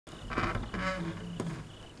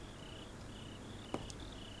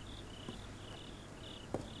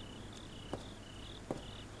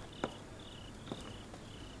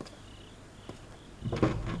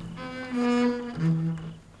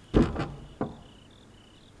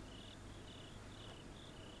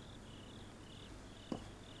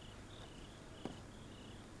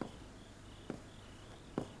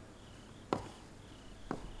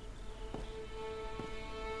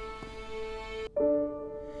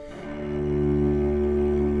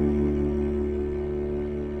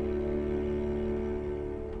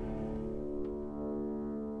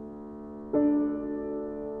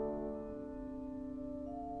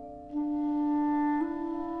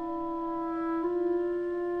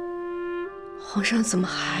皇上怎么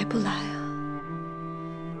还不来啊？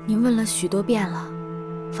您问了许多遍了，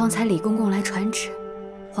方才李公公来传旨，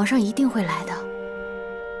皇上一定会来的。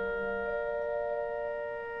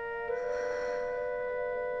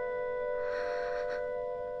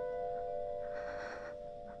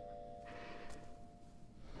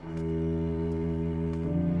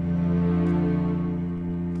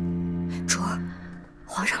主儿，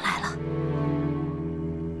皇上来了。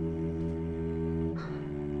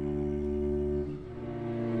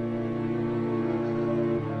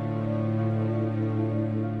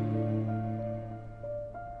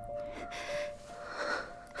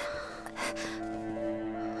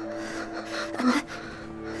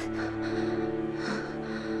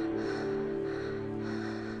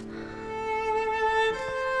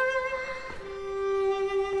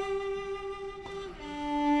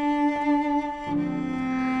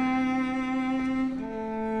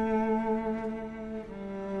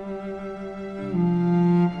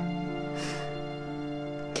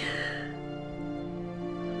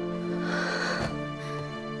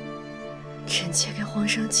 臣妾给皇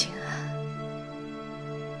上请安。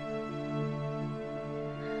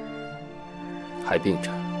还病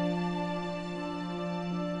着，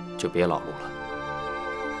就别劳碌了。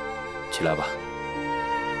起来吧。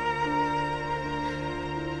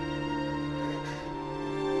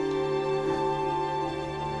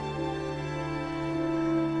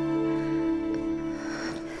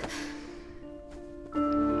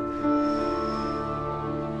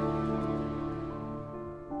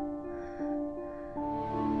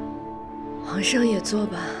皇上也坐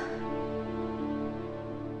吧。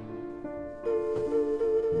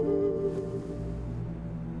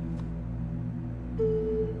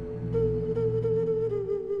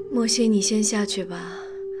莫西，你先下去吧，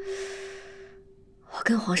我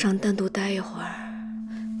跟皇上单独待一会儿。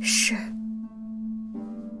是。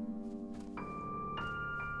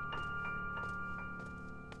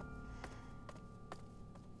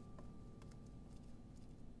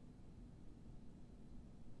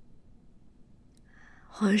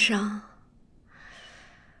皇上，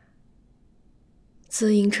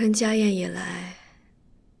自迎春家宴以来，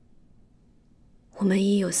我们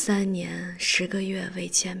已有3年10个月未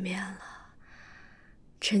见面了。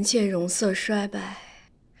臣妾容色衰败，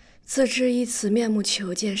自知以此面目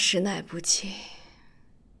求见，实乃不敬。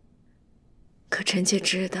可臣妾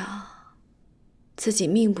知道，自己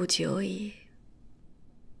命不久矣，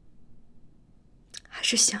还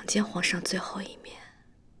是想见皇上最后一面。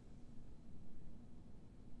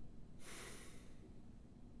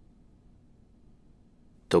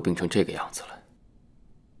 都病成这个样子了，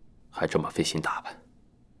还这么费心打扮。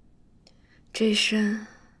这身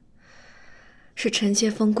是臣妾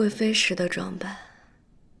封贵妃时的装扮，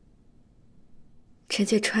臣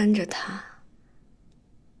妾穿着它，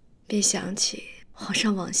便想起皇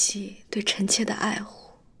上往昔对臣妾的爱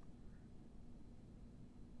护。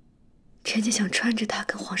臣妾想穿着它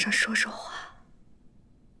跟皇上说说话。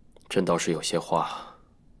朕倒是有些话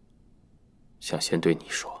想先对你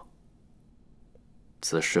说。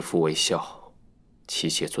 子弑父为孝，妻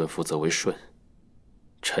妾尊父则为顺。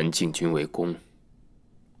臣敬君为公，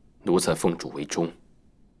奴才奉主为忠。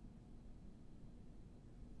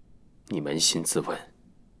你扪心自问，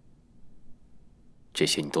这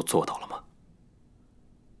些你都做到了吗？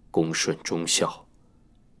恭顺忠孝，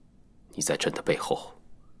你在朕的背后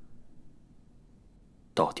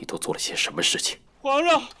到底都做了些什么事情？皇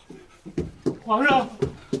上，皇上，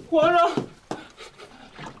皇上，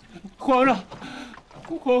皇上！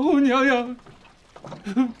 皇后娘娘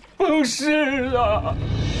崩逝了！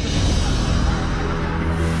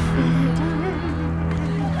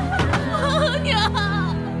皇娘，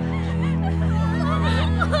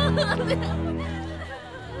皇娘，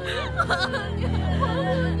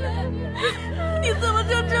你怎么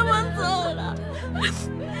就这么走了？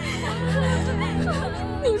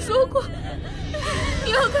你说过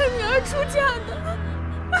你要带女儿出嫁的，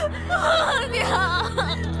皇娘。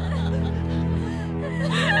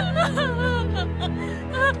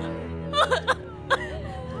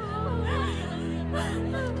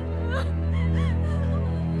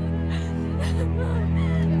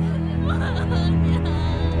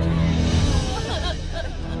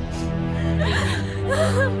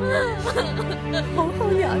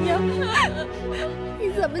你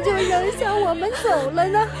怎么就扔下我们走了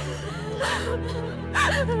呢？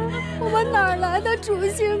我们哪来的主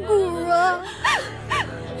心骨啊？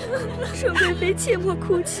沈贵妃切莫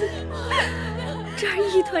哭泣，这儿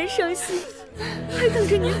一团伤心，还等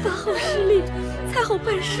着您发号施令，才好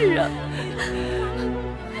办事啊！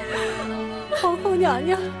皇后娘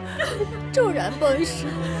娘，骤然崩逝，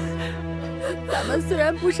咱们虽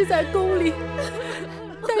然不是在宫里，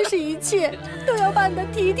但是一切都要办得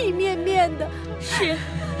体体面面的。是，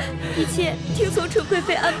一切听从纯贵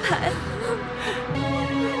妃安排。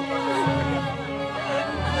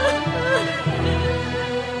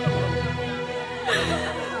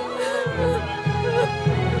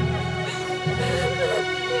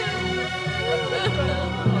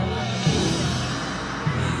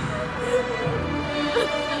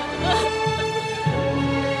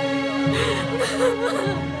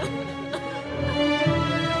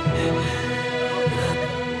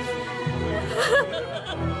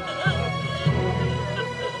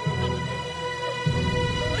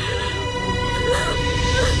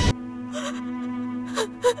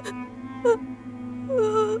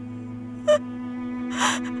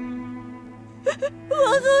皇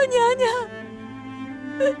后娘娘，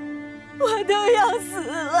我都要死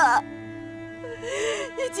了，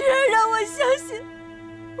你居然让我相信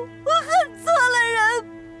我恨错了人，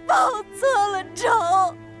报错了仇。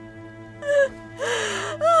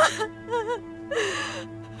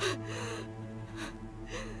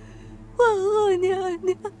皇后娘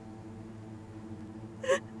娘，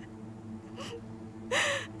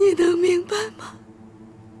你能明白吗？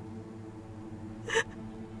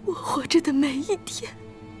我活着的每一天，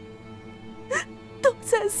都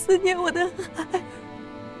在思念我的孩儿，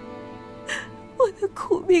我的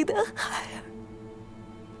苦命的孩儿。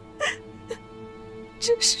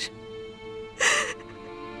只是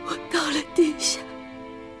我到了地下，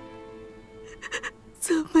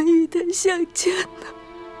怎么与他相见呢？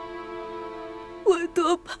我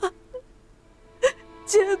多怕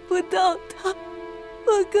见不到他，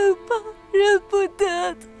我更怕认不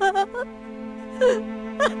得他。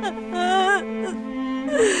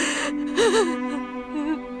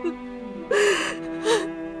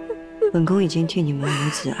本宫已经替你们母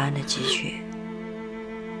子安了积穴，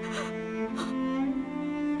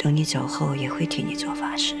等你走后也会替你做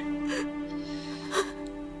法事。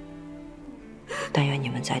但愿你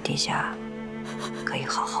们在地下可以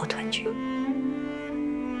好好团聚。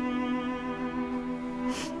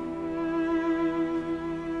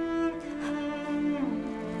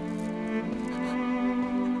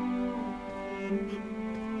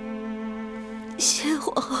谢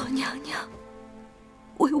皇后娘娘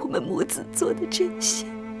为我们母子做的这些。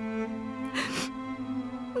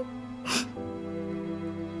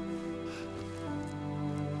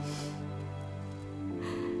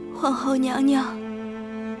皇后娘娘，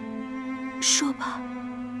说吧，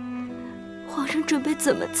皇上准备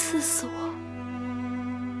怎么赐死我？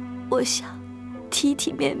我想体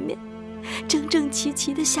体面面、整整齐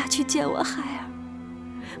齐地下去见我孩儿，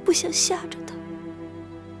不想吓着他。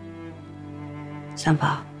三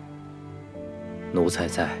宝，奴才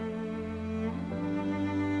在。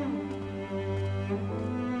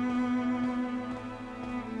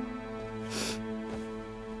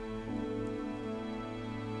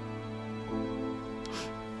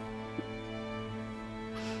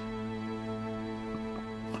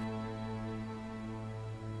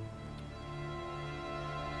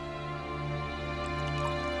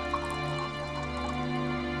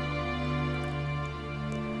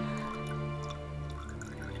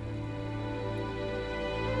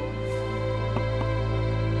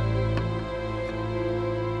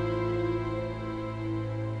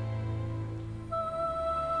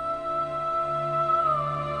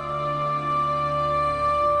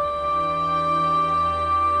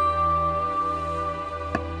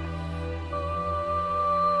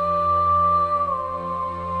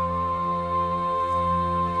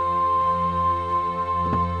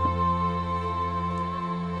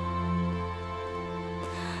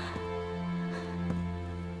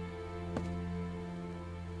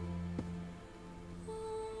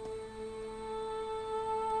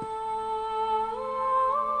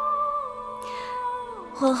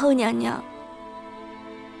皇后娘娘，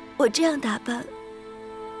我这样打扮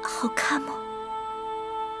好看吗？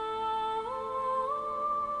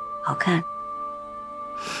好看。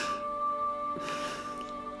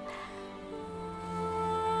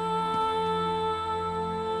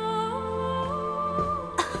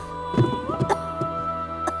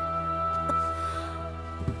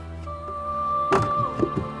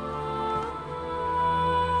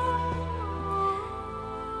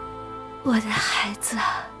我的孩子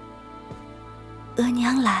啊，额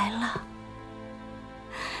娘来了。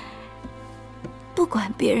不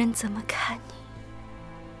管别人怎么看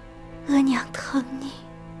你，额娘疼你，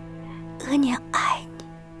额娘爱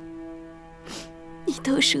你，你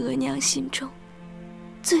都是额娘心中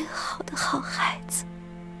最好的好孩子。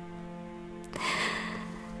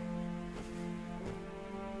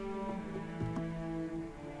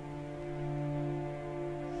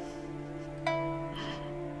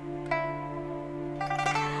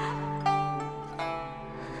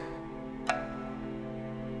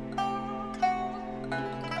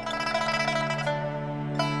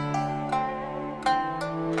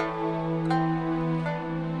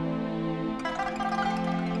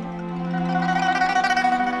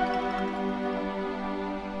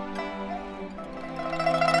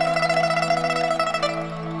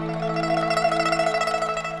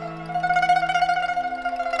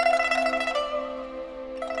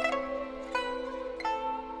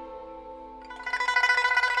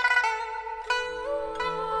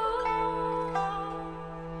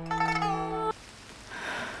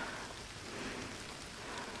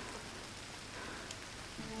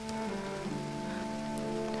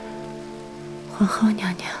皇后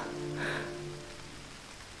娘娘，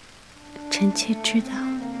臣妾知道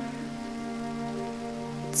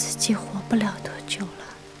自己活不了多久了，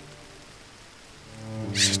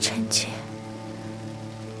是臣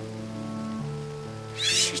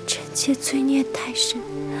妾罪孽太深，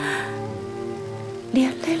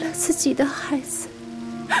连累了自己的孩子。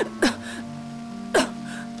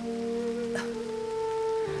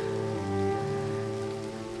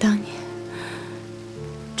当年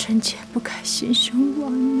臣妾不该心生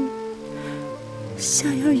妄念，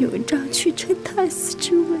想要永璋去承太子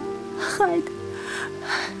之位，害得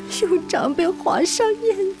永璋被皇上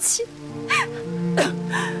厌弃。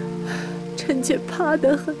臣妾怕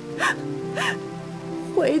得很，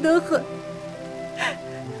悔得很，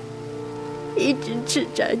一直吃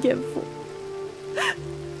斋念佛，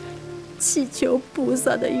祈求菩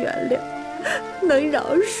萨的原谅，能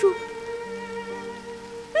饶恕。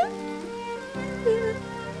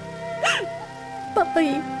报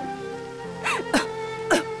应，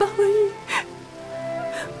报应，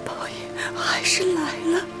报应还是来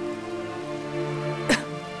了。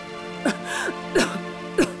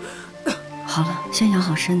好了，先养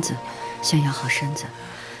好身子，先养好身子，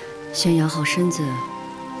先养好身子，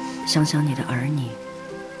想想你的儿女，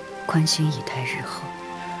宽心以待日后。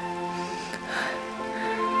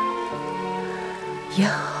也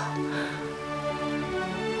好，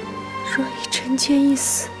若以臣妾一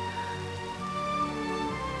死，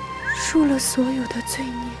赎了所有的罪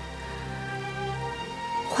孽，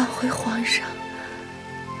换回皇上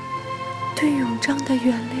对永璋的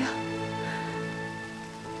原谅，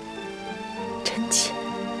臣妾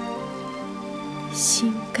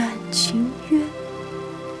心甘情愿。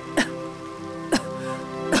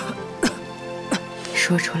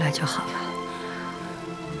说出来就好了，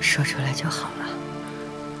说出来就好了。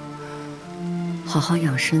好好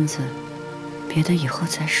养身子，别的以后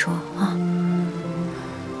再说啊。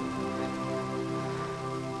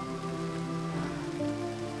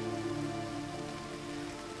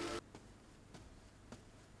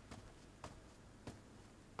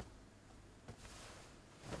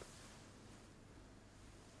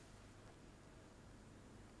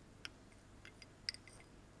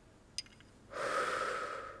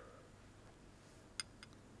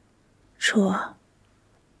楚儿，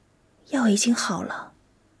药已经好了，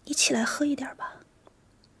你起来喝一点吧。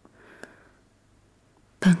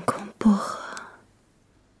本宫不喝。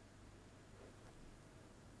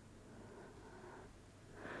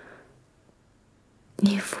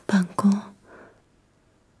你扶本宫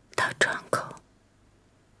到窗口，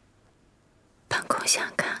本宫想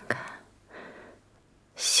看看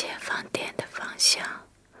协芳殿的方向，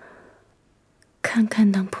看看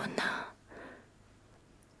能不能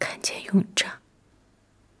看见永璋。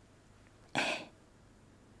哎，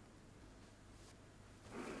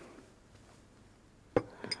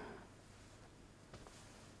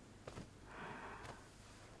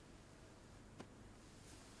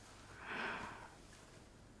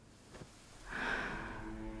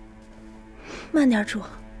慢点煮。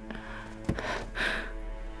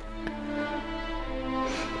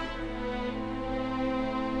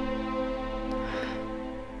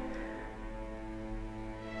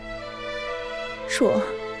楚儿，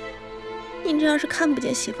你这样是看不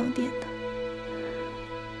见协芳殿的。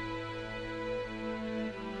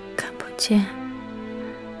看不见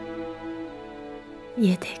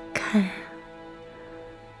也得看啊。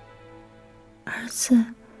儿子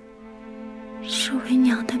是为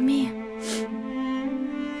娘的命，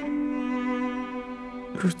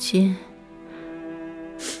如今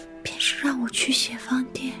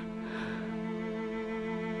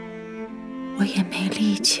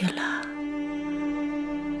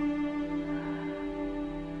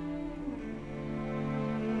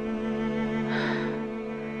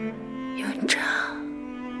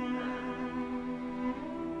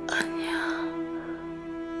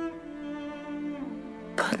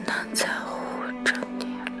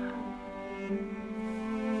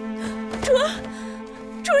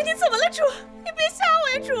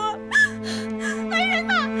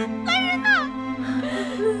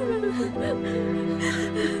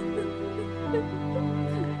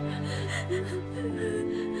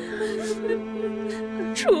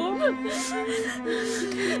主，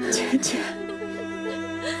姐姐，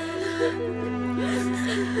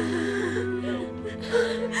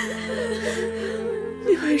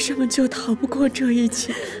你为什么就逃不过这一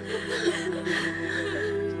劫？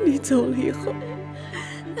你走了以后，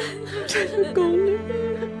这个宫里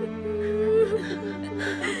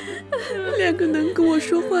连个能跟我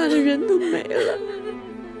说话的人都没了。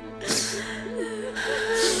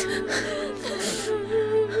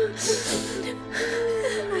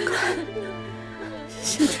快，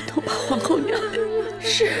先去通报皇后娘娘。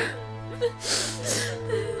是。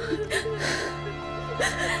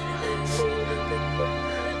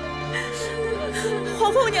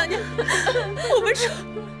皇后娘娘，我们出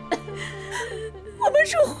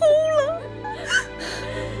宫了。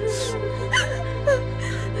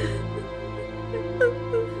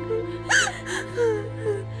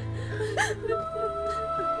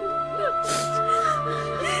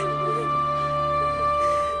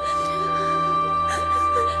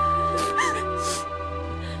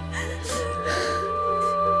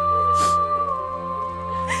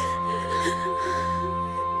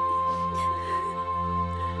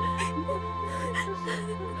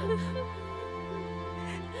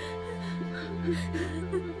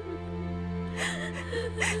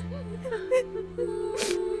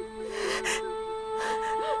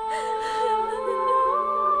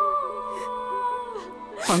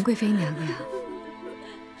皇贵妃娘娘，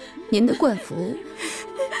您的冠服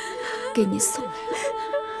给您送来了。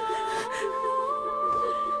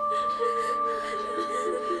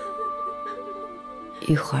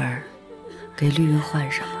一会儿给绿云换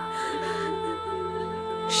上吧。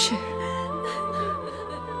是。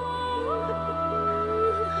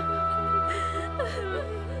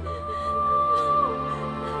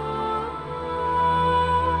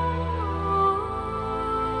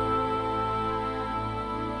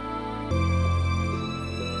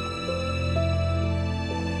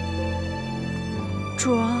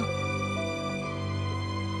主儿，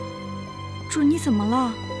主，你怎么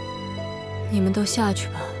了？你们都下去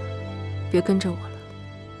吧，别跟着我了。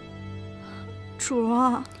主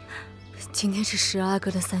儿，今天是12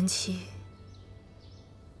个的3期，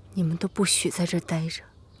你们都不许在这儿待着，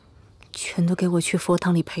全都给我去佛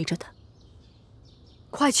堂里陪着他。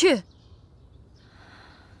快去！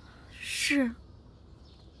是。